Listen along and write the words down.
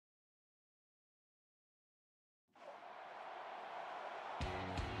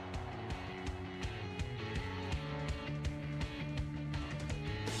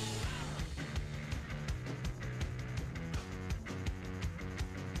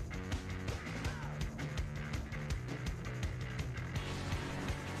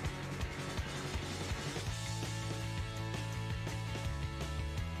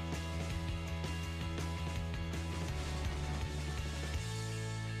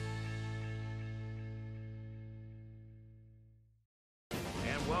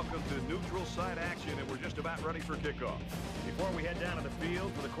Welcome to neutral site action, and we're just about ready for kickoff. Before we head down to the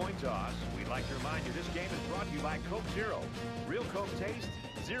field for the coin toss, we'd like to remind you this game is brought to you by Coke Zero. Real Coke taste,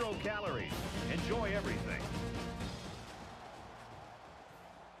 0 calories. Enjoy everything.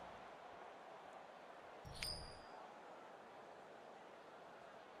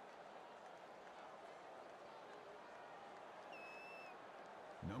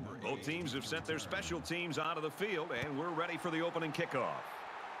 Both teams have sent their special teams onto the field, and we're ready for the opening kickoff.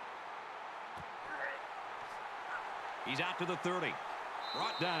 He's out to the 30.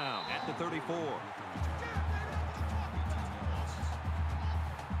 Brought down at the 34.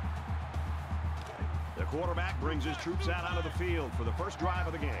 The quarterback brings his troops out onto the field for the first drive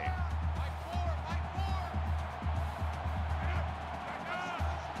of the game.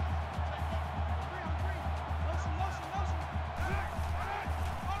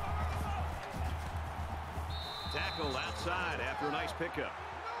 Tackled outside after a nice pickup.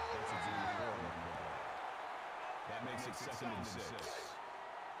 That makes it 2nd and 6.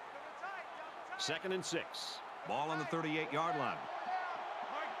 2nd and 6. Ball on the 38-yard line.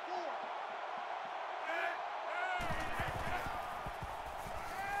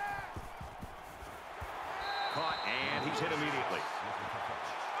 Caught, and he's hit immediately.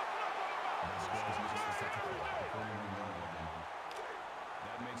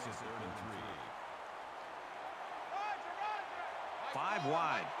 That makes it 3rd and 3. 5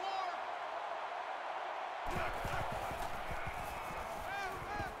 wide.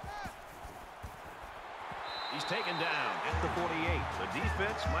 He's taken down at the 48. The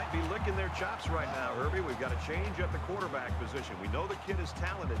defense might be licking their chops right now, Herbie. We've got a change at the quarterback position. We know the kid is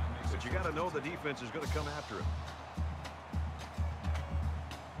talented, but you got to know the defense is going to come after him.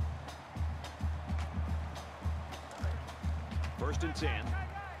 First and 10.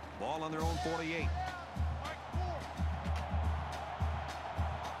 Ball on their own 48.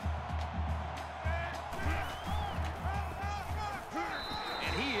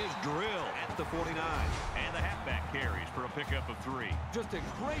 Drill at the 49. And the halfback carries for a pickup of 3. Just a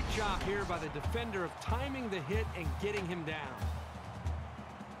great job here by the defender of timing the hit and getting him down.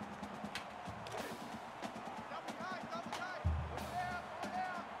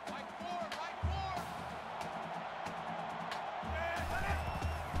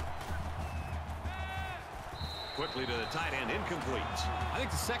 Quickly to the tight end, incomplete. I think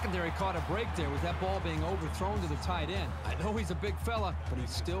the secondary caught a break there with that ball being overthrown to the tight end. I know he's a big fella, but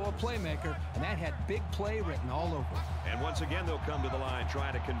he's still a playmaker, and that had big play written all over it. And once again, they'll come to the line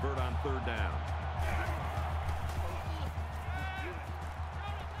trying to convert on 3rd down.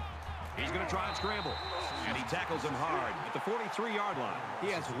 He's going to try and scramble, and he tackles him hard at the 43-yard line. He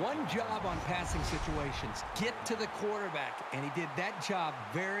has one job on passing situations, get to the quarterback, and he did that job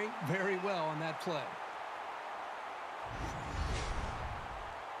very, very well on that play.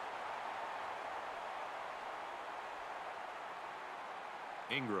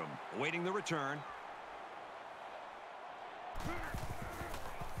 Ingram awaiting the return.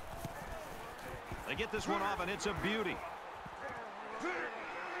 They get this one off, and it's a beauty.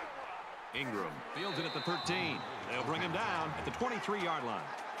 Ingram fields it at the 13. They'll bring him down at the 23-yard line.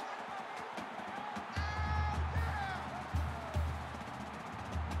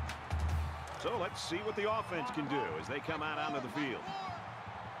 So let's see what the offense can do as they come out onto the field.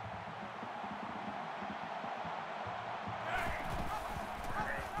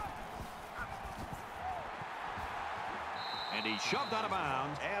 And he's shoved out of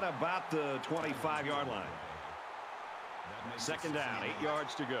bounds at about the 25-yard line. 2nd down, 8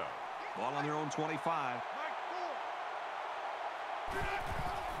 yards to go. Ball on their own 25.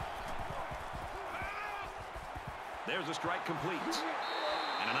 There's a strike complete.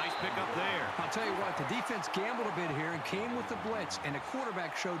 And a nice pickup there. I'll tell you what, the defense gambled a bit here and came with the blitz, and the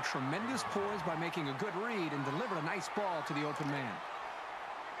quarterback showed tremendous poise by making a good read and delivered a nice ball to the open man.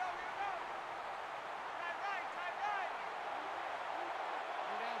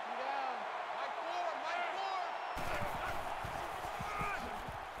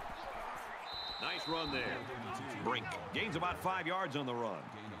 Nice run there. Brink gains about 5 yards on the run.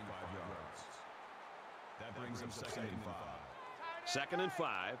 Gain of 5 yards. That brings him 2nd and 5. 2nd and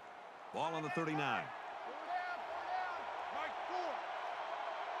 5. Ball on the 39.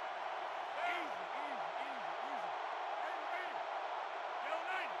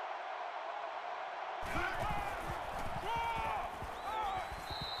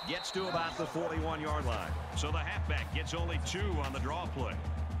 Gets to about the 41-yard line. So the halfback gets only 2 on the draw play.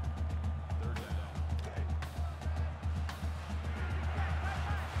 3rd down.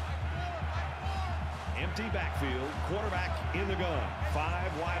 Empty backfield, quarterback in the gun.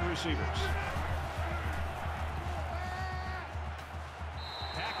 5 wide receivers.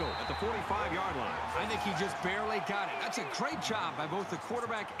 tackled at the 45-yard line. I think he just barely got it. That's a great job by both the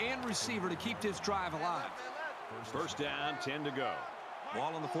quarterback and receiver to keep this drive alive. First down, 10 to go.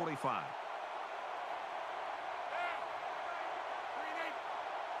 Ball on the 45.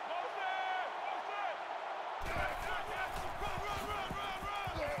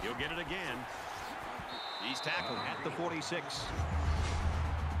 He'll get it again. He's tackled at the 46.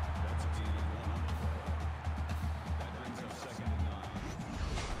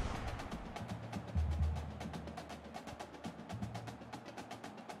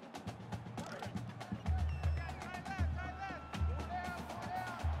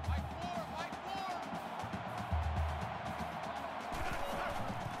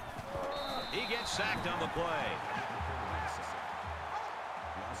 He gets sacked on the play.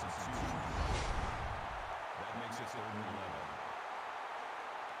 That makes it 3rd and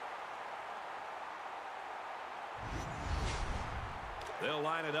 11. They'll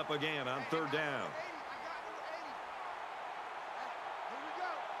line it up again on 3rd down.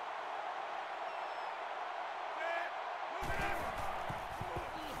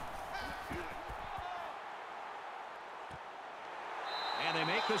 And they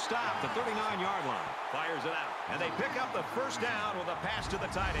make the stop, the 39-yard line. Fires it out. And they pick up the first down with a pass to the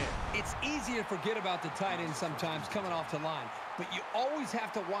tight end. It's easy to forget about the tight end sometimes coming off the line. But you always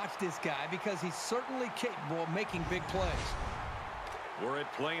have to watch this guy because he's certainly capable of making big plays. We're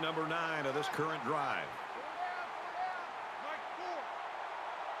at play number 9 of this current drive.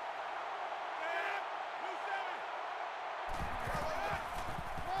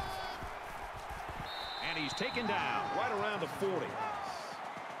 And he's taken down right around the 40.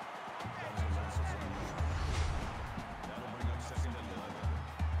 That'll bring up 2nd and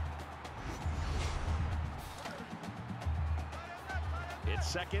 11. It's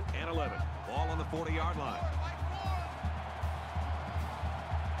 2nd and 11. Ball on the 40-yard line.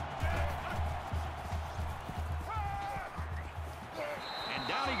 And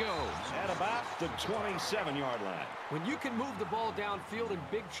down he goes at about the 27-yard line. When you can move the ball downfield in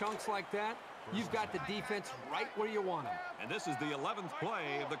big chunks like that, you've got the defense right where you want them. And this is the 11th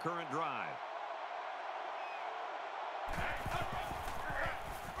play of the current drive.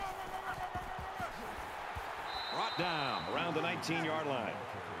 Brought down around the 19-yard line.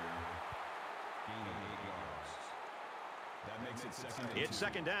 Gain of 8 yards. That makes it 2nd and 2. It's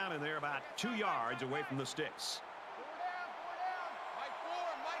 2nd down, and they're about 2 yards away from the sticks.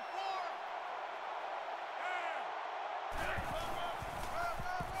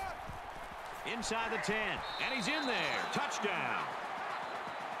 Inside the 10, and he's in there. Touchdown.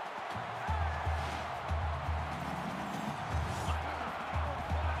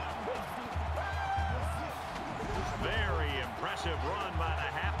 Very impressive run by the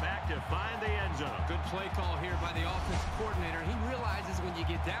halfback to find the end zone. Good play call here by the offensive coordinator. He realizes when you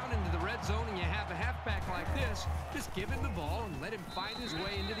get down into the red zone and you have a halfback like this, just give him the ball and let him find his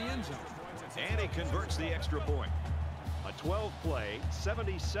way into the end zone. And he converts the extra point. A 12-play,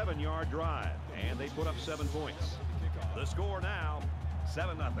 77-yard drive, and they put up 7 points. The score now,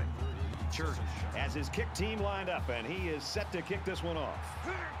 7-0. Church has his kick team lined up, and he is set to kick this one off.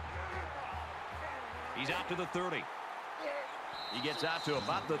 He's out to the 30. He gets out to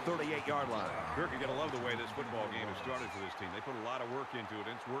about the 38-yard line. Kirk, you're going to love the way this football game has started for this team. They put a lot of work into it,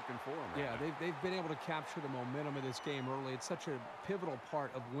 and it's working for them. Yeah, they've been able to capture the momentum of this game early. It's such a pivotal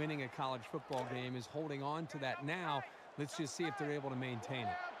part of winning a college football game is holding on to that now. Let's just see if they're able to maintain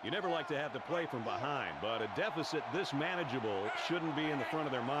it. You never like to have to play from behind, but a deficit this manageable shouldn't be in the front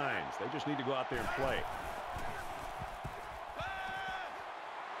of their minds. They just need to go out there and play.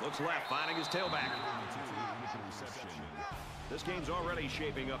 Looks left, finding his tailback. This game's already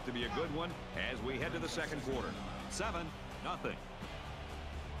shaping up to be a good one as we head to the second quarter. 7-0.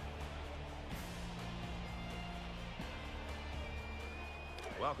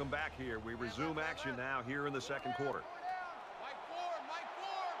 Welcome back here. We resume action now here in the second quarter.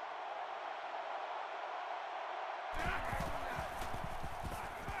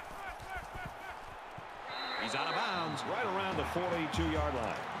 He's out of bounds right around the 42-yard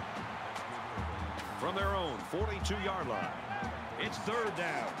line. From their own 42-yard line, it's 3rd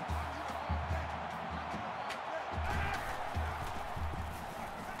down.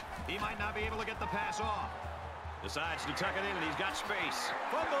 He might not be able to get the pass off. Decides to tuck it in, and he's got space.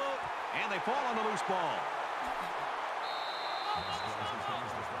 Fumble, and they fall on the loose ball.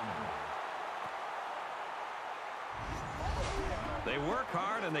 They work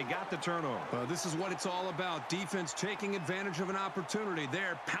hard, and they got the turnover. This is what it's all about. Defense taking advantage of an opportunity.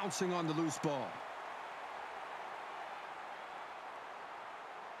 They're pouncing on the loose ball.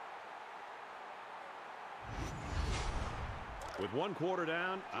 With one quarter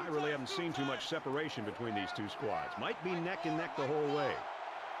down, I really haven't seen too much separation between these two squads. Might be neck and neck the whole way.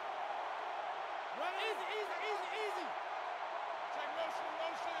 Easy. Check motion.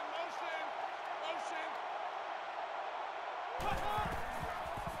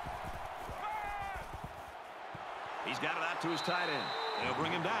 He's got it out to his tight end. They'll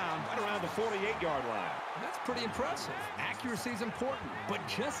bring him down right around the 48-yard line. That's pretty impressive. Accuracy is important, but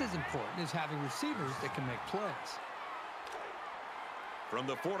just as important is having receivers that can make plays. From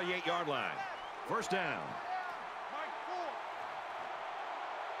the 48-yard line, first down.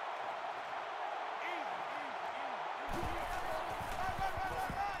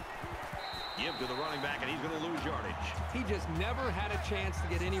 Give to the running back, and he's going to lose yardage. He just never had a chance to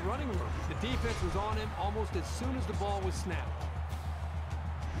get any running room. The defense was on him almost as soon as the ball was snapped.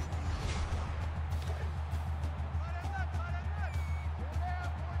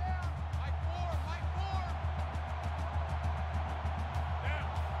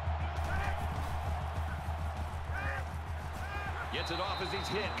 Gets it off as he's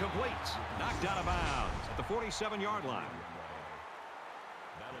hit, completes. Knocked out of bounds at the 47-yard line.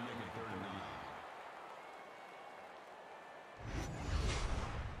 That'll make it 3rd and 9.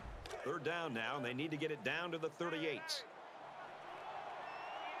 Third down now, and they need to get it down to the 38s.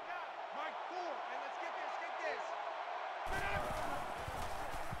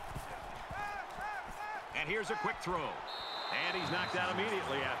 And here's a quick throw. And he's knocked out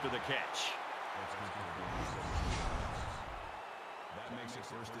immediately after the catch. That makes it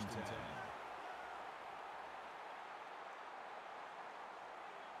 1st and 10.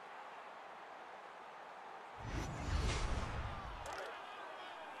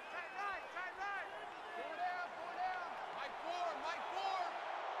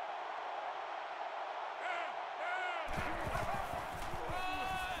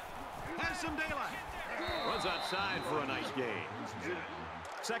 Has some daylight. Runs outside for a nice gain.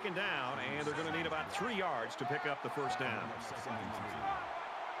 Second down, and they're going to need about 3 yards to pick up the first down.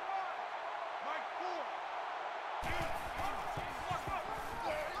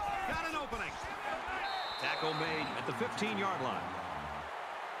 Got an opening. Tackle made at the 15-yard line.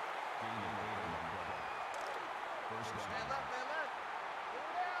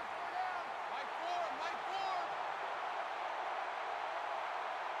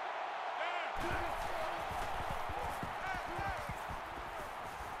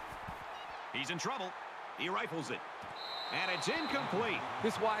 He's in trouble. He rifles it. And it's incomplete.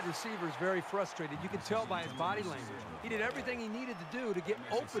 This wide receiver is very frustrated. You can tell by his body language. He did everything he needed to do to get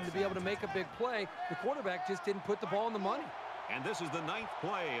open to be able to make a big play. The quarterback just didn't put the ball in the money. And this is the 9th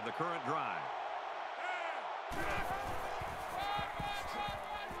play of the current drive.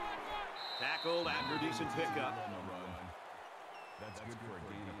 Tackled after decent pickup. That's good for a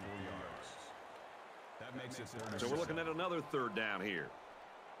gain of 4 yards. That makes it 3rd and 6. So we're looking at another third down here.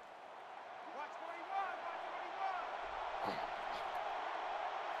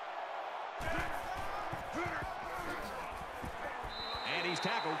 And he's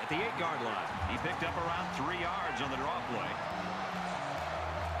tackled at the 8-yard line. He picked up around 3 yards on the draw play.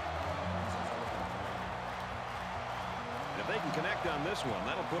 If they can connect on this one,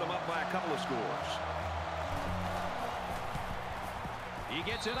 that'll put them up by a couple of scores. He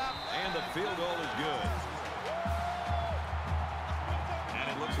gets it up, and the field goal is good.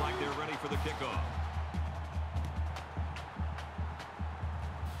 And it looks like they're ready for the kickoff.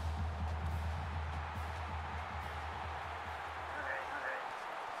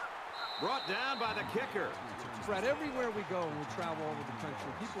 Brought down by the kicker. Brad, everywhere we go and we travel over the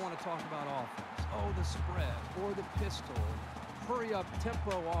country, people want to talk about offense. Oh, the spread, or the pistol, hurry up,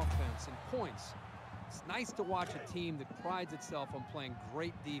 tempo offense, and points. It's nice to watch a team that prides itself on playing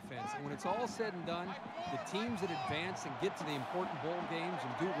great defense. And when it's all said and done, the teams that advance and get to the important bowl games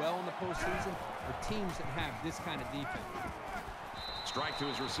and do well in the postseason are teams that have this kind of defense. Strike to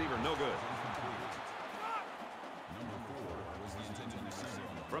his receiver, no good.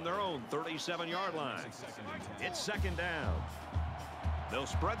 From their own 37-yard line. It's second down. They'll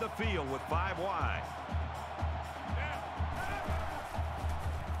spread the field with 5 wide.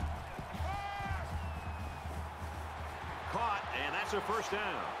 Caught, and that's a first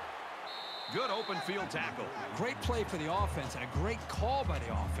down. Good open field tackle. Great play for the offense and a great call by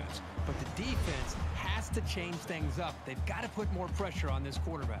the offense. But the defense has to change things up. They've got to put more pressure on this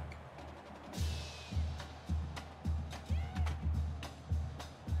quarterback.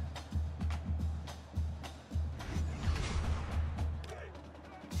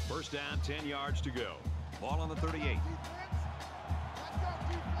 First down, 10 yards to go. Ball on the 38.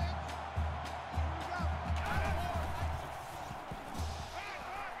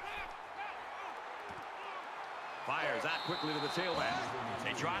 Fires out quickly to the tailback.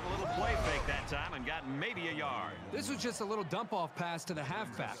 They tried a little play fake that time and got maybe a yard. This was just a little dump-off pass to the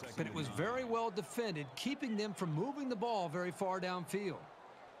halfback, but it was very well defended, keeping them from moving the ball very far downfield.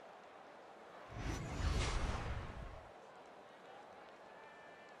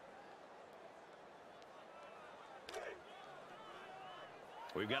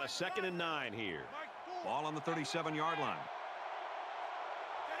 We've got a 2nd and 9 here. Ball on the 37-yard line.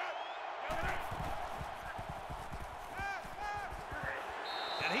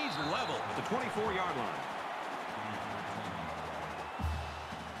 And he's level at the 24-yard line.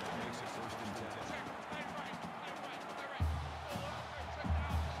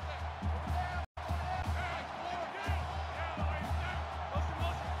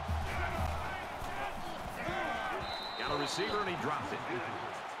 Got a receiver and he dropped it.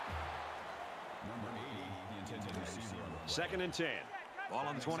 2nd and 10. Ball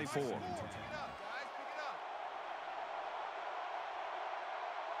on the 24.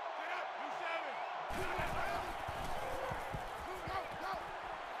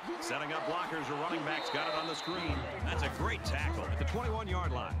 Setting up blockers or running backs. Got it on the screen. That's a great tackle at the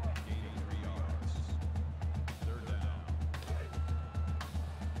 21-yard line.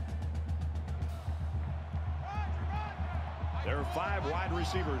 There are 5 wide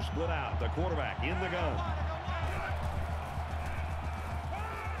receivers split out. The quarterback in the gun.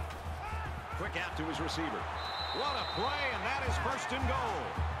 Quick out to his receiver. What a play, and that is 1st and goal.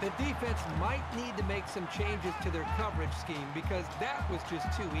 The defense might need to make some changes to their coverage scheme because that was just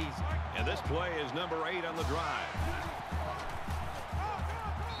too easy. And this play is number 8 on the drive.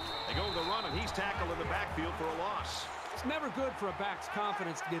 They go to the run, and he's tackled in the backfield for a loss. It's never good for a back's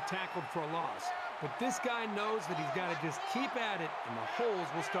confidence to get tackled for a loss. But this guy knows that he's got to just keep at it, and the holes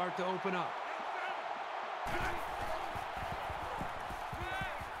will start to open up.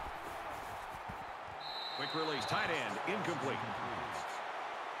 Quick release, tight end, incomplete.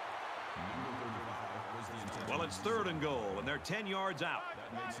 Well, it's 3rd and goal, and they're 10 yards out.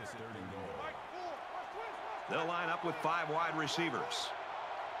 That makes it 3rd and goal. They'll line up with 5 wide receivers.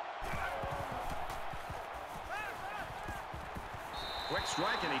 Quick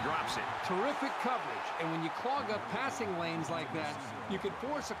strike, and he drops it. Terrific coverage, and when you clog up passing lanes like that, you can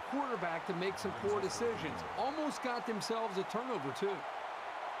force a quarterback to make some poor decisions. Almost got themselves a turnover, too.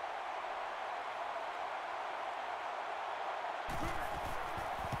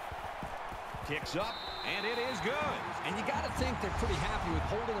 Kicks up, and it is good. And you got to think they're pretty happy with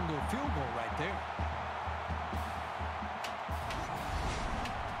holding them to a field goal right there.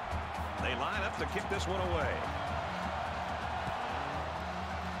 They line up to kick this one away.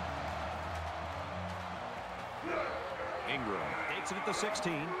 Ingram takes it at the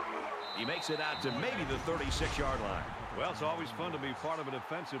 16. He makes it out to maybe the 36-yard line. Well, it's always fun to be part of a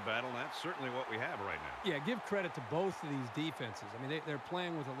defensive battle, and that's certainly what we have right now. Yeah, give credit to both of these defenses. I mean, they're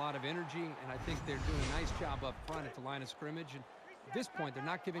playing with a lot of energy, and I think they're doing a nice job up front at the line of scrimmage. And at this point, they're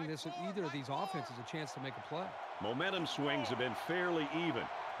not giving either of these offenses a chance to make a play. Momentum swings have been fairly even.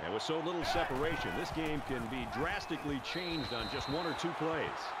 And with so little separation, this game can be drastically changed on just 1 or 2 plays.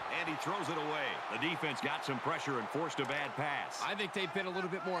 And he throws it away. The defense got some pressure and forced a bad pass. I think they've been a little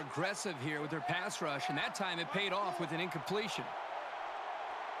bit more aggressive here with their pass rush, and that time it paid off with an incompletion.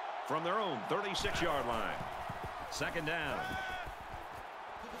 From their own 36-yard line. 2nd down.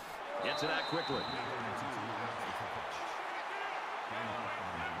 Gets it out quickly.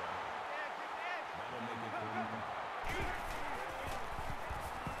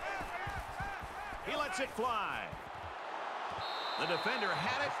 He lets it fly. The defender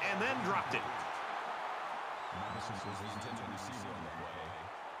had it and then dropped it.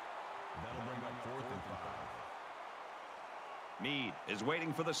 That'll bring up 4th and 5. Meade is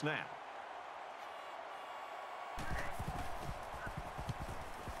waiting for the snap.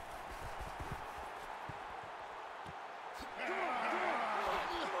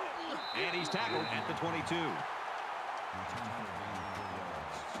 And he's tackled at the 22.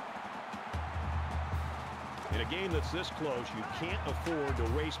 In a game that's this close, you can't afford to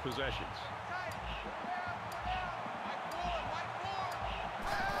waste possessions.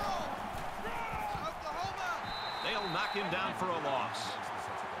 They'll knock him down for a loss.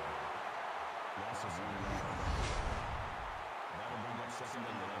 That'll bring up 2nd and 11.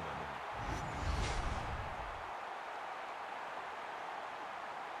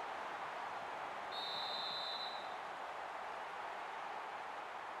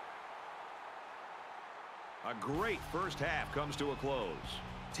 A great first half comes to a close.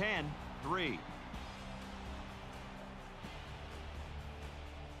 10-3.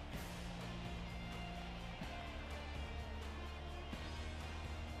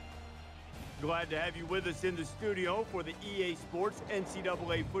 Glad to have you with us in the studio for the EA Sports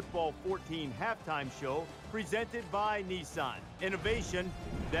NCAA Football 14 halftime show presented by Nissan. Innovation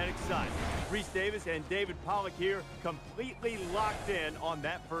that excites. Reese Davis and David Pollack here, completely locked in on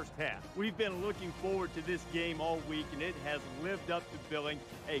that first half. We've been looking forward to this game all week, and it has lived up to billing.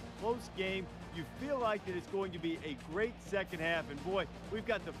 A close game. You feel like that it's going to be a great second half, and boy, we've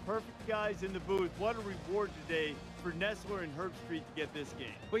got the perfect guys in the booth. What a reward today for Nessler and Herb Street to get this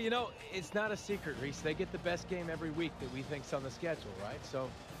game. Well, you know, it's not a secret, Reese. They get the best game every week that we think's on the schedule, right? So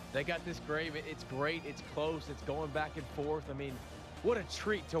they got this great. It's great. It's close. It's going back and forth. I mean, what a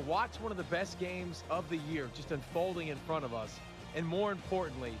treat to watch one of the best games of the year just unfolding in front of us, and more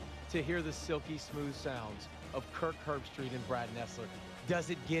importantly, to hear the silky smooth sounds of Kirk Herbstreit and Brad Nessler.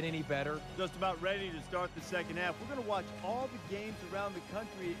 Does it get any better? Just about ready to start the second half. We're going to watch all the games around the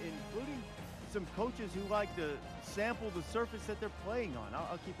country, including some coaches who like to sample the surface that they're playing on.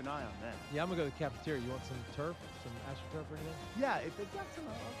 I'll keep an eye on that. Yeah, I'm going to go to the cafeteria. You want some turf? Some AstroTurf or anything? Yeah, if they've got some,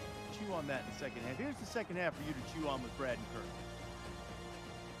 I'll chew on that in the second half. Here's the second half for you to chew on with Brad and Kirk.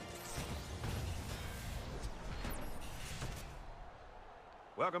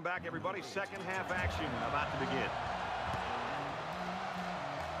 Welcome back, everybody. Second half action about to begin.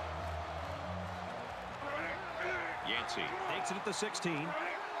 Yancey takes it at the 16.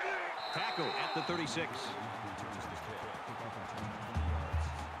 Tackle at the 36.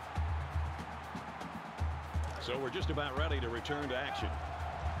 So we're just about ready to return to action.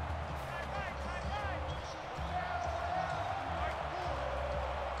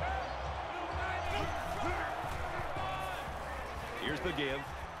 Here's the give.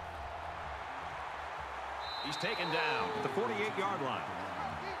 He's taken down at the 48-yard line.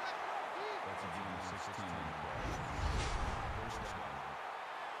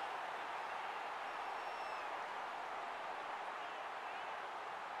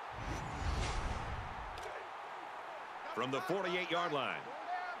 From the 48-yard line.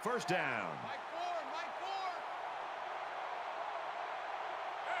 First down.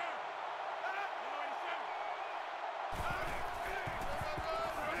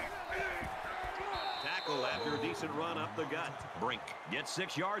 Tackle after a decent run up the gut. Brink gets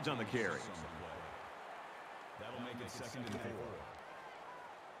 6 yards on the carry. That'll make it 2nd and 4.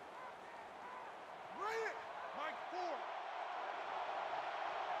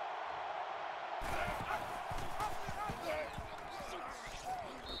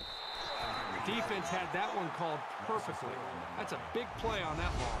 Defense had that one called perfectly. That's a big play on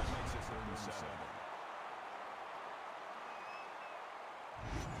that ball.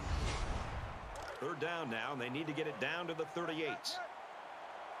 Third down now, and they need to get it down to the 38.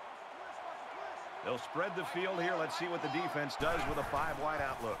 They'll spread the field here. Let's see what the defense does with a 5-wide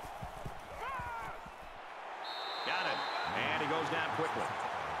outlook. Got it. And he goes down quickly.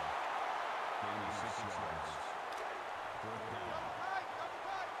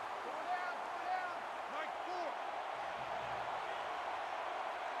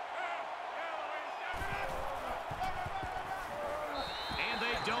 And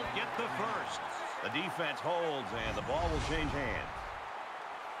they don't get the first. The defense holds, and the ball will change hands.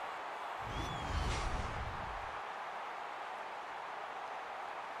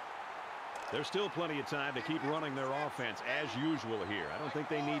 There's still plenty of time to keep running their offense as usual here. I don't think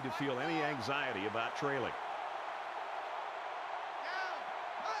they need to feel any anxiety about trailing.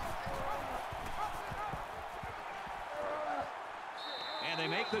 And they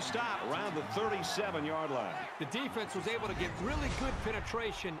make the stop around the 37-yard line. The defense was able to get really good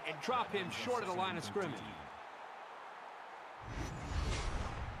penetration and drop him short of the line of scrimmage.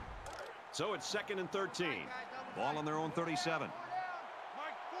 So it's 2nd and 13. Ball on their own 37.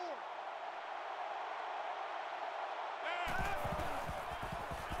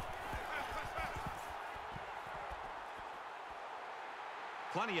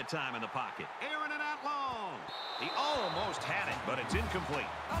 Plenty of time in the pocket. Airing it out long. He almost had it, but it's incomplete.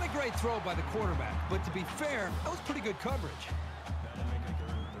 Not a great throw by the quarterback, but to be fair, that was pretty good coverage. That'll make it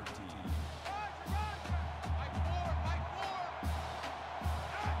 3rd and 13.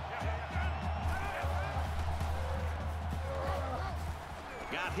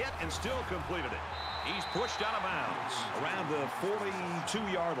 Got hit and still completed it. He's pushed out of bounds around the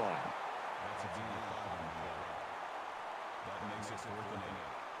 42-yard line. That's a D5 on the play. That makes it 4th and 8.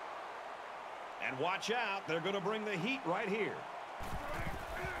 And watch out, they're going to bring the heat right here.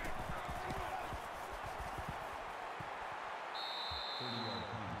 30-yard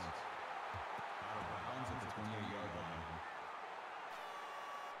penalty. Out of bounds at the 28-yard line.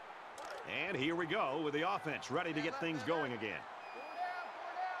 And here we go with the offense ready to get things going again.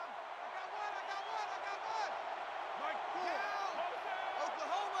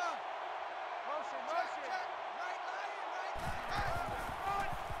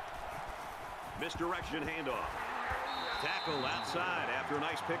 Misdirection handoff. Tackle outside after a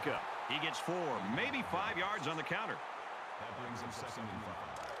nice pickup. He gets 4, maybe 5 yards on the counter. That brings him 2nd and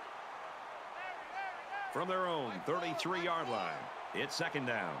 5. From their own 33-yard line, it's 2nd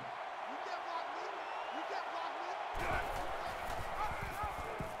down.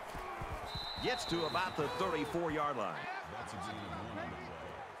 Gets to about the 34-yard line. That's a gain of 1 on the play.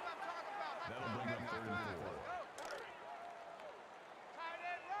 That'll bring up 3rd and 4.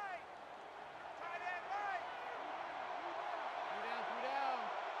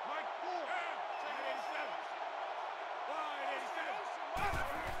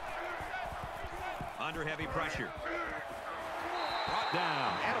 Under heavy pressure. Brought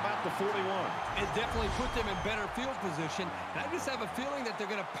down at about the 41. It definitely put them in better field position. And I just have a feeling that they're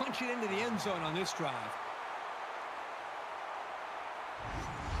going to punch it into the end zone on this drive.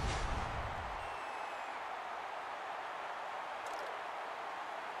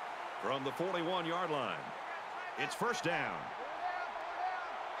 From the 41-yard line, it's 1st down.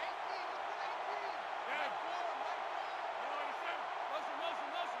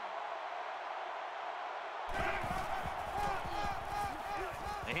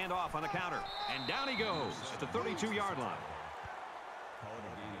 The handoff on the counter, and down he goes at the 32-yard line. Call it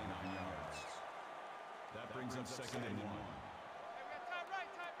a gain of 9 yards. That brings up 2nd and 1.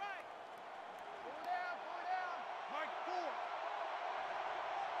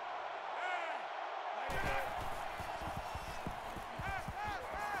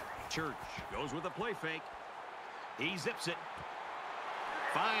 Church goes with a play fake. He zips it.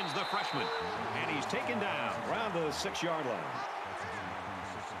 Finds the freshman, and he's taken down around the 6-yard line.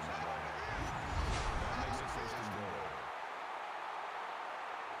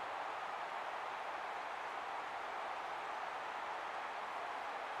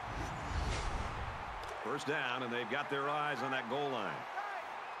 First down, and they've got their eyes on that goal line.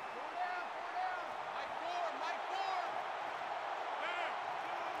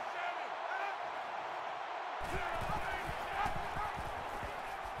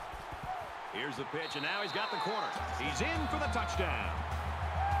 Here's the pitch, and now he's got the corner. He's in for the touchdown.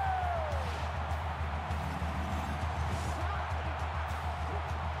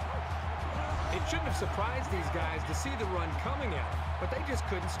 It shouldn't have surprised these guys to see the run coming at them, but they just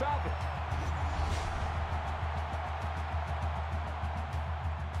couldn't stop it.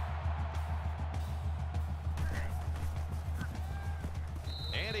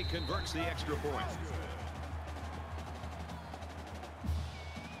 And he converts the extra point.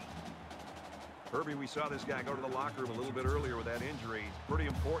 Herbie, we saw this guy go to the locker room a little bit earlier with that injury. He's pretty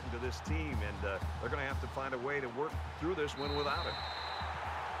important to this team, and they're going to have to find a way to work through this one without him.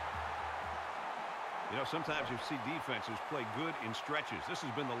 You know, sometimes you see defenses play good in stretches. This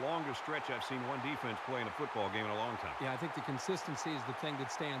has been the longest stretch I've seen one defense play in a football game in a long time. Yeah, I think the consistency is the thing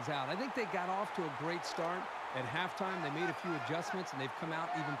that stands out. I think they got off to a great start. At halftime, they made a few adjustments, and they've come out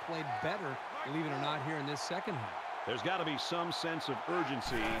even played better, believe it or not, here in this second half. There's got to be some sense of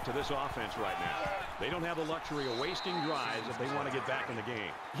urgency to this offense right now. They don't have the luxury of wasting drives if they want to get back in the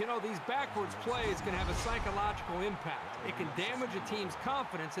game. You know, these backwards plays can have a psychological impact. It can damage a team's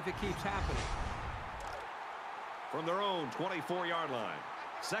confidence if it keeps happening. From their own 24-yard line,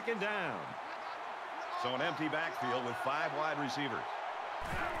 2nd down. So an empty backfield with 5 wide receivers.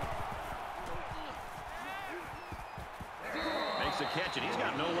 Makes the catch, and he's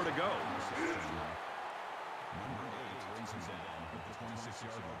got nowhere to go. Number 8 brings him down at the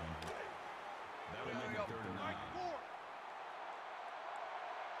 26-yard line. That'll make it 3rd and 9.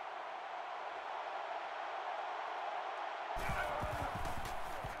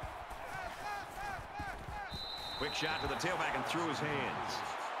 Quick shot to the tailback and through his hands.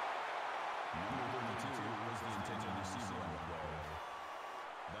 Number 32 was the intended receiver on the play.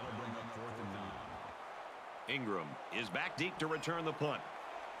 That'll bring up 4th and 9. Ingram is back deep to return the punt.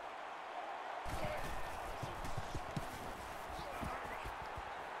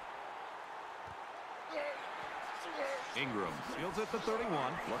 Ingram fields at the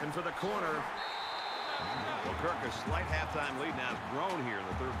 31, looking for the corner. Well, Kirk, a slight halftime lead now has grown here in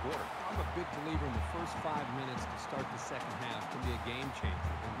the 3rd quarter. I'm a big believer in the first 5 minutes to start the second half can be a game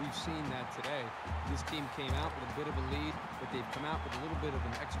changer, and we've seen that today. This team came out with a bit of a lead, but they've come out with a little bit of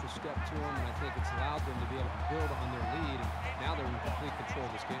an extra step to them, and I think it's allowed them to be able to build on their lead, and now they're in complete control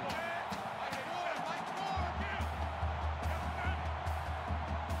of this game.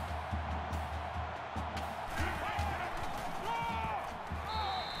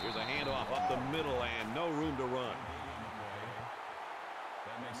 Here's a handoff up the middle and no room to run.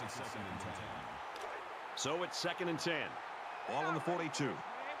 That makes it 2nd and 10. So it's 2nd and 10. Ball on the 42.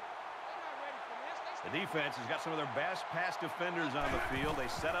 The defense has got some of their best pass defenders on the field. They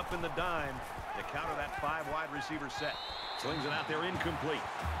set up in the dime to counter that 5 wide receiver set. Slings it out there incomplete.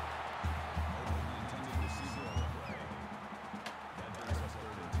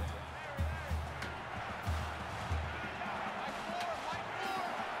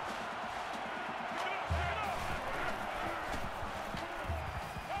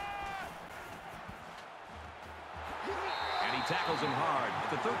 And he tackles him hard at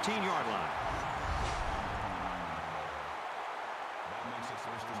the 13-yard line. That makes it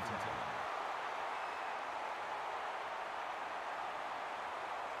 1st and 10.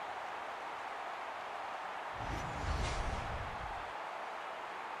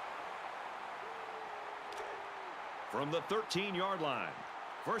 From the 13-yard line.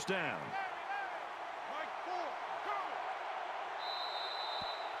 1st down.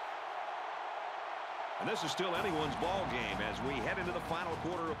 And this is still anyone's ball game as we head into the final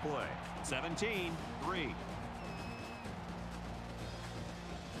quarter of play. 17-3.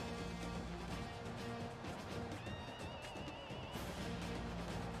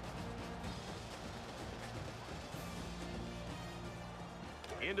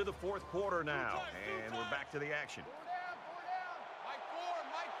 Into the 4th quarter now, and we're back to the action.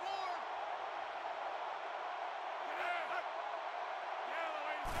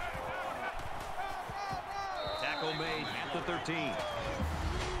 Tackle made at the 13.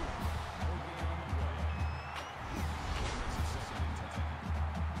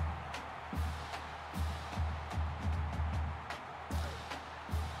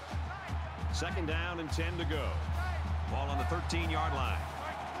 Second down and 10 to go. Ball on the 13-yard line.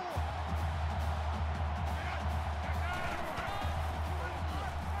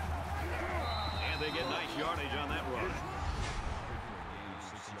 And they get nice yardage on that run.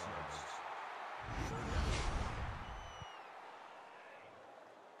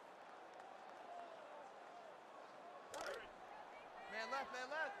 Man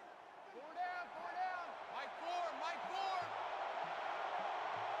left. 4 down. Mike 4.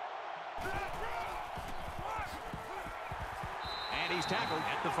 And he's tackled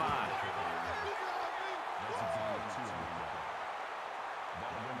at the 5.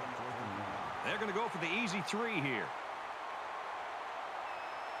 They're going to go for the easy 3 here.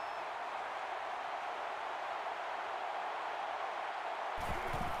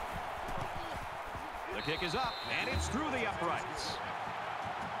 The kick is up, and it's through the uprights.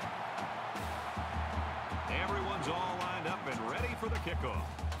 Everyone's all lined up and ready for the kickoff.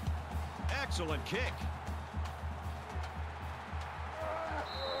 Excellent kick.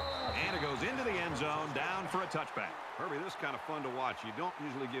 And it goes into the end zone, down for a touchback. Herbie, this is kind of fun to watch. You don't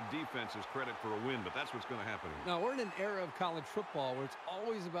usually give defenses credit for a win, but that's what's going to happen here. Now, we're in an era of college football where it's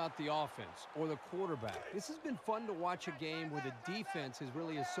always about the offense or the quarterback. This has been fun to watch a game where the defense has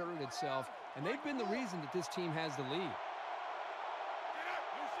really asserted itself, and they've been the reason that this team has the lead.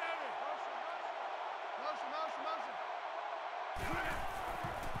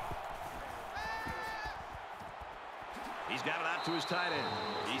 He's got it out to his tight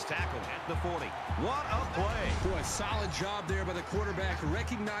end. He's tackled at the 40. What a play. Boy, solid job there by the quarterback,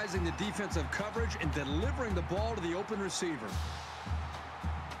 recognizing the defensive coverage and delivering the ball to the open receiver.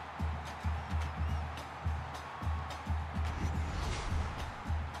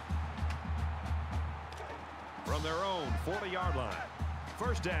 From their own 40-yard line.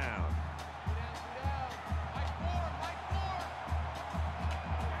 1st down.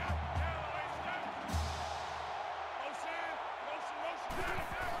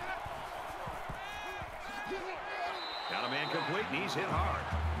 Got a man complete, and he's hit hard.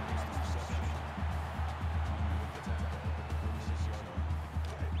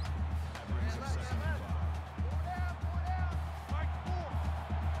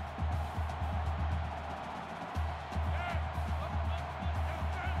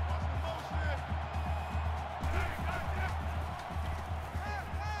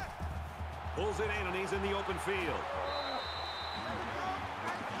 Pulls it in, and he's in the open field.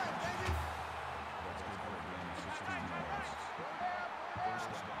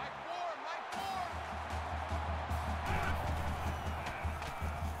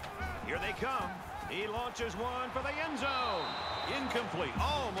 Here they come. He launches one for the end zone. Incomplete.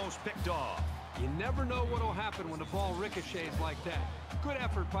 Almost picked off. You never know what will happen when the ball ricochets like that. Good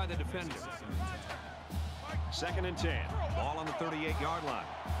effort by the defender. 2nd and 10. Ball on the 38-yard line.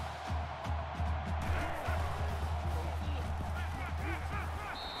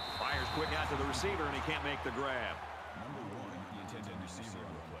 Fires quick out to the receiver, and he can't make the grab. Number 1, the intended receiver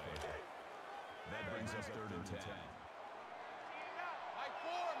on the play. That brings us 3rd and 10.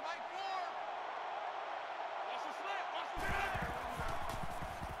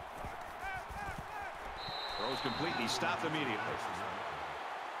 completely stopped immediately.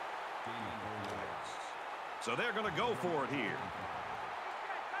 So they're going to go for it here.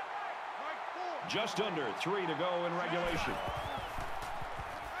 Just under 3 to go in regulation.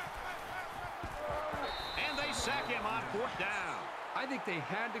 And they sack him on 4th down. I think they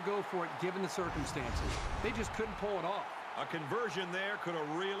had to go for it given the circumstances. They just couldn't pull it off. A conversion there could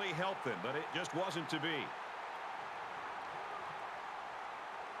have really helped them, but it just wasn't to be.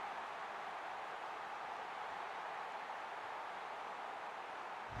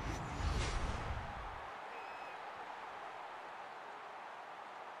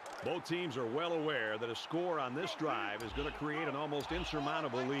 Both teams are well aware that a score on this drive is going to create an almost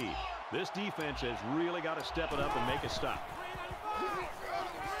insurmountable lead. This defense has really got to step it up and make a stop.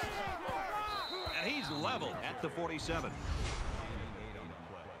 And he's leveled at the 47.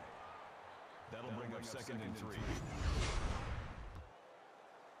 That'll bring up 2nd and 3.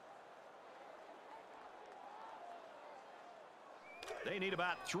 They need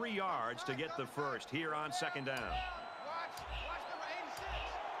about 3 yards to get the first here on 2nd down. Watch number 86.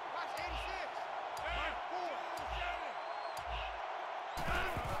 Watch 86. Mark 4.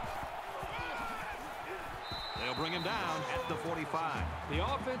 They'll bring him down at the 45. The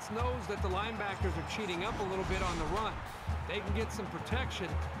offense knows that the linebackers are cheating up a little bit on the run. They can get some protection.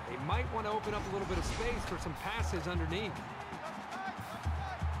 They might want to open up a little bit of space for some passes underneath.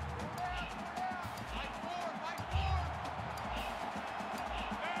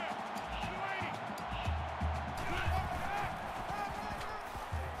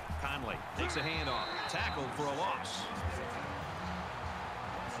 Conley takes a handoff. Tackled for a loss.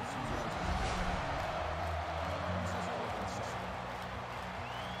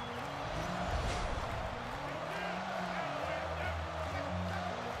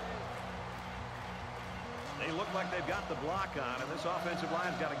 They look like they've got the block on, and this offensive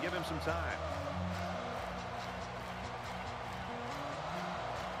line's got to give him some time.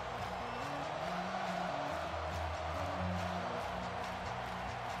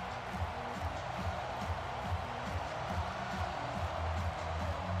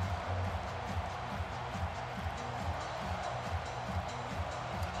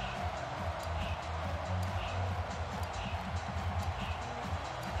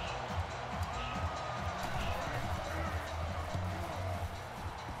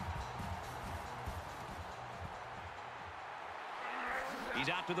 He's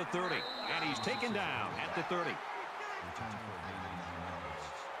out to the 30, and he's taken down at the 30.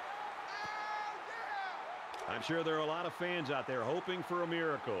 I'm sure there are a lot of fans out there hoping for a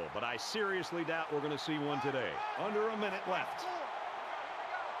miracle, but I seriously doubt we're going to see one today. Under a minute left.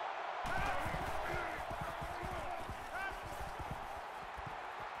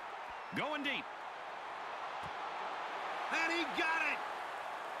 Going deep. And he got it!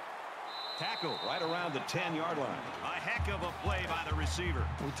 Tackle right around the 10-yard line. A heck of a play by the receiver.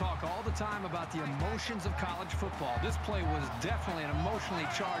 We talk all the time about the emotions of college football. This play was definitely an emotionally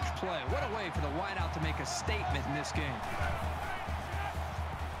charged play. What a way for the wideout to make a statement in this game.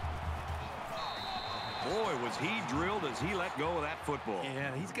 Boy, was he drilled as he let go of that football.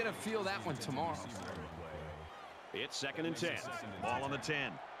 Yeah, he's going to feel that one tomorrow. It's 2nd and 10. Ball on the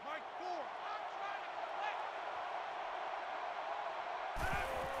 10.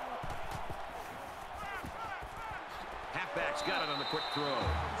 Halfback's got it on the quick throw.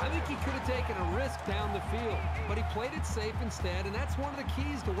 I think he could have taken a risk down the field, but he played it safe instead, and that's one of the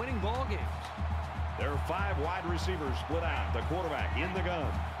keys to winning ball games. There are 5 wide receivers split out. The quarterback in the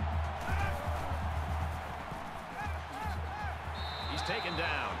gun. He's taken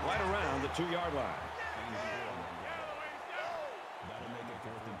down right around the 2-yard line. That'll make it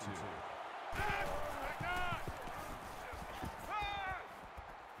 4th and 2.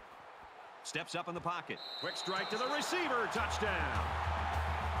 Steps up in the pocket. Quick strike to the receiver. Touchdown.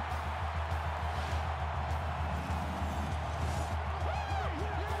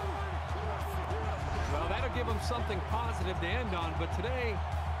 Well, that'll give them something positive to end on, but today,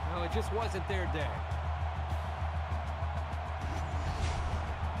 no, it just wasn't their day.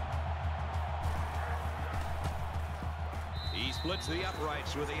 He splits the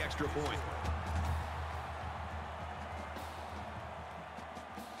uprights with the extra point.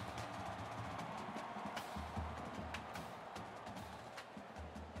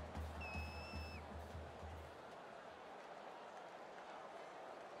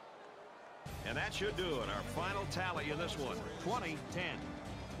 And that should do it. Our final tally in this one, 20-10.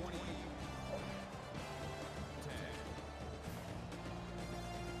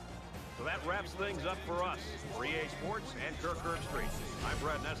 So that wraps things up for us. For EA Sports and Kirk Herbstreit. I'm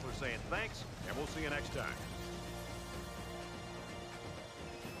Brad Nessler saying thanks, and we'll see you next time.